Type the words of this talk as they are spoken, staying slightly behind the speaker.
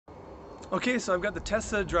Okay, so I've got the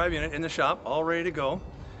Tesla drive unit in the shop, all ready to go.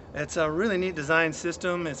 It's a really neat design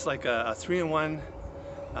system. It's like a 3-in-1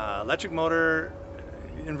 electric motor,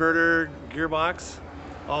 inverter, gearbox,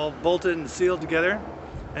 all bolted and sealed together.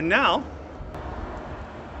 And now,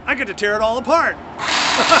 I get to tear it all apart.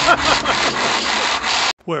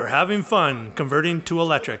 We're having fun converting to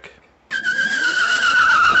electric.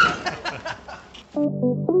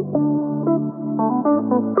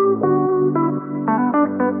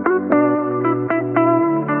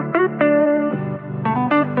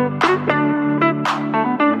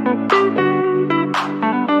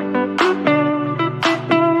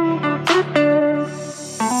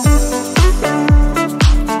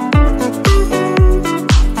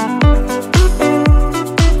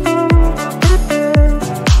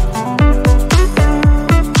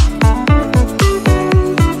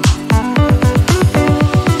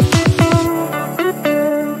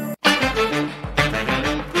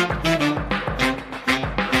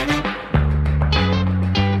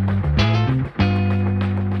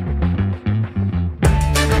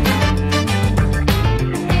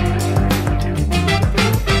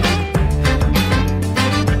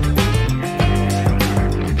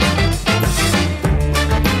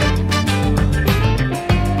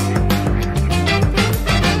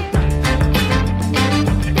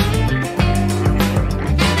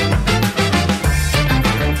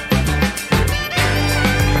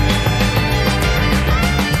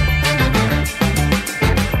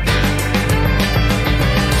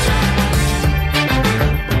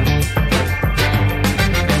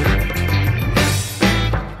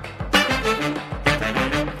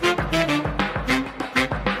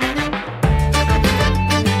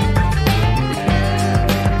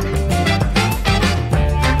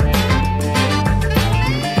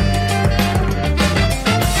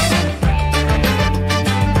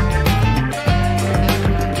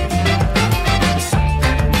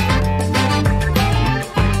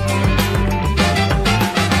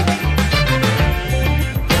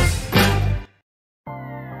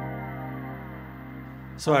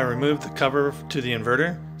 So I removed the cover to the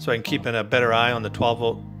inverter so I can keep a better eye on the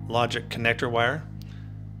 12-volt logic connector wire.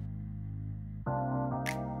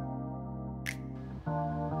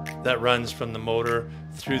 That runs from the motor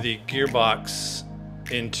through the gearbox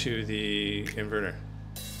into the inverter.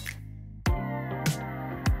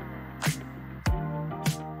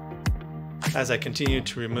 As I continue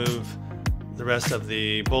to remove the rest of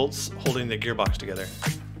the bolts holding the gearbox together.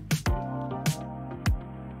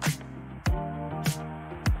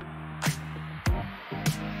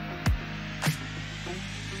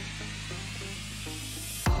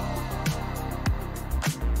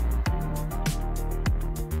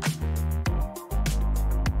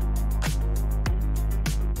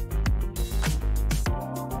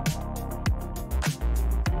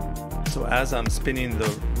 So as I'm spinning the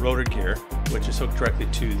rotor gear, which is hooked directly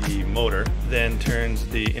to the motor, then turns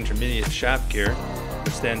the intermediate shaft gear,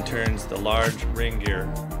 which then turns the large ring gear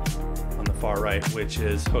on the far right, which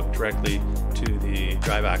is hooked directly to the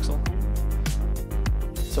drive axle.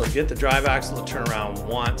 So to get the drive axle to turn around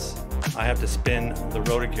once, I have to spin the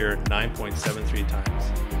rotor gear 9.73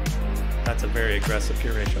 times. That's a very aggressive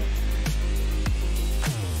gear ratio.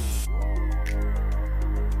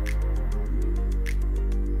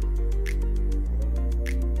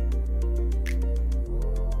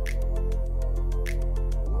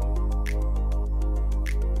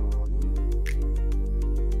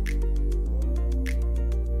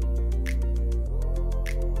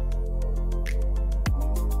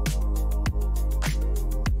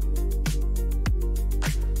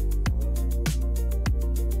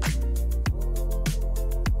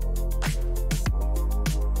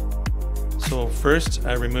 So first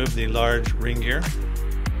I remove the large ring gear.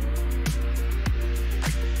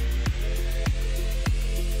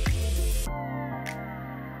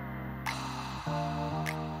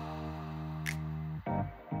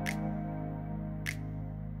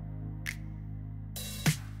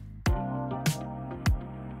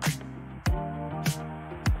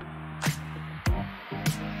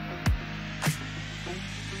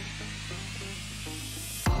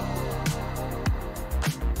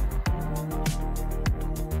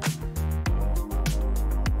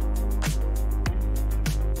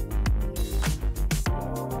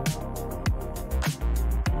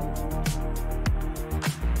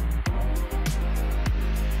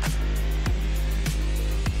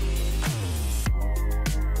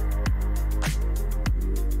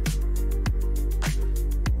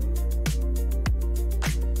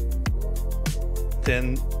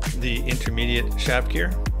 Then the intermediate shaft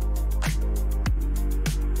gear.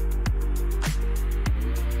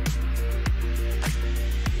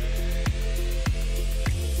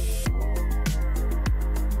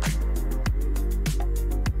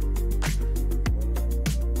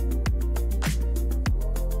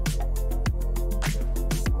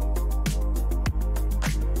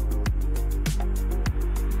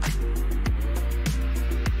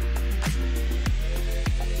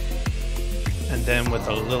 And then with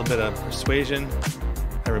a little bit of persuasion,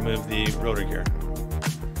 I remove the rotor gear.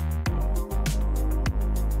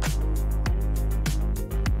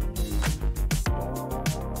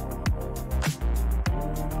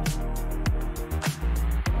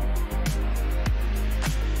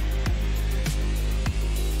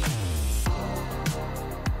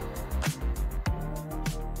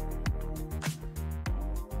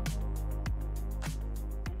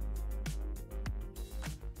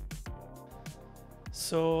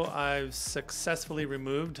 So I've successfully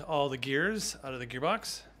removed all the gears out of the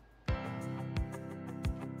gearbox.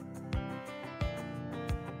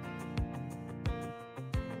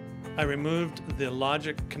 I removed the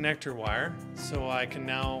logic connector wire, so I can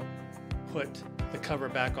now put the cover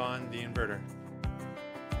back on the inverter.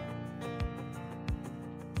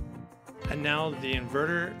 And now the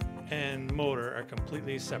inverter and motor are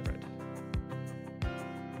completely separate.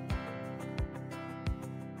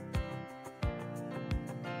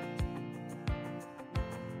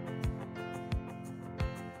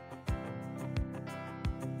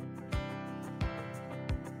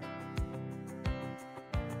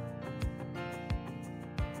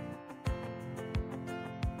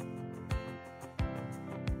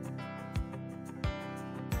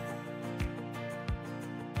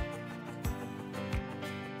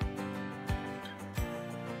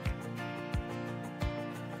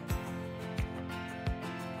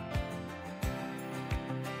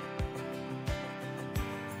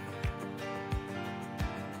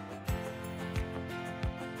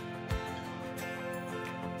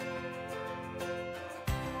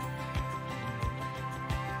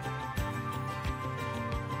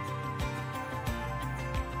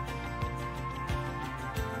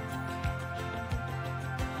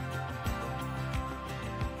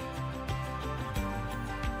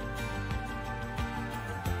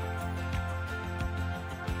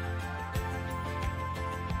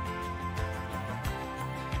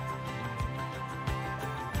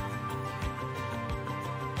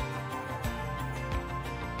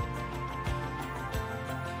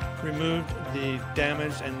 Removed the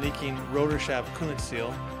damaged and leaking rotor shaft coolant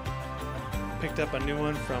seal. Picked up a new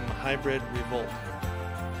one from Hybrid Revolt.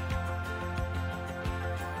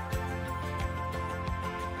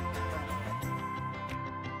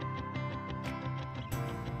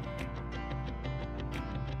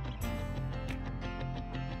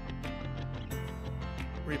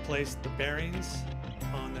 Replaced the bearings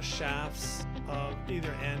on the shafts of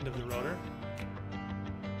either end of the rotor.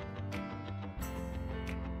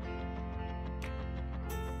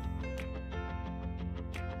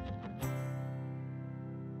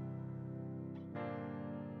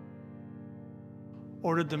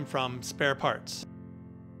 Ordered them from Spare Parts.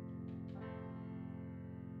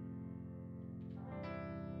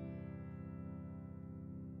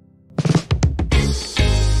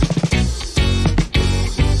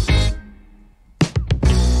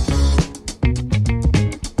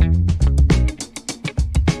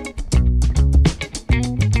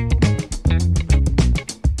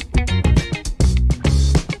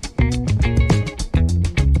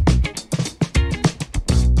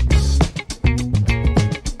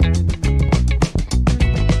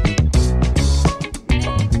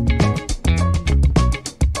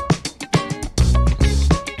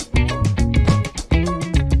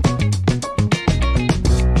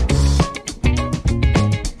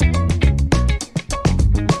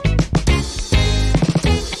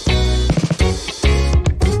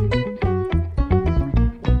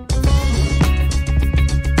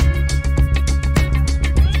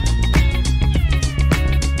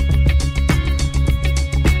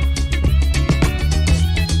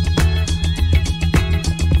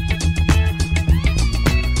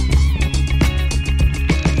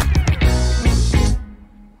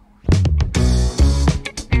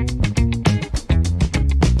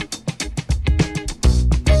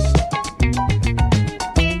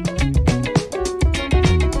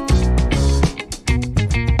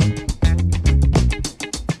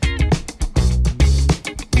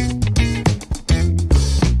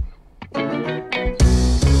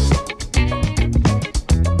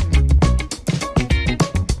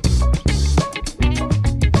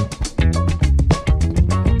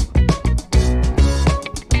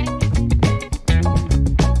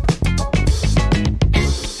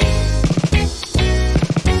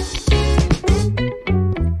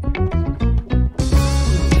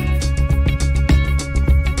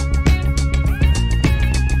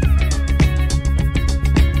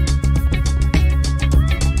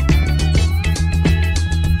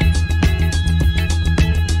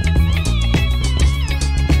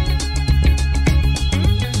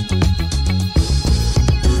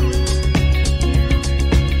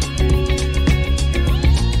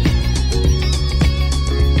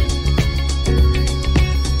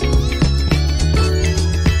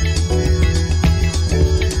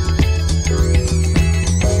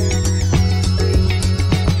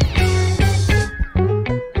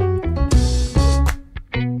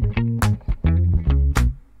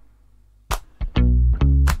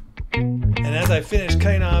 as I finished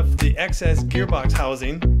cutting off the excess gearbox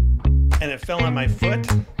housing and it fell on my foot,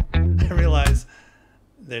 I realized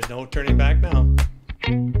there's no turning back now.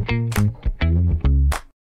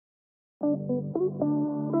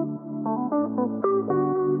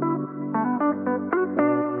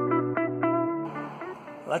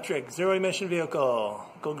 Electric, zero emission vehicle,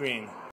 go green.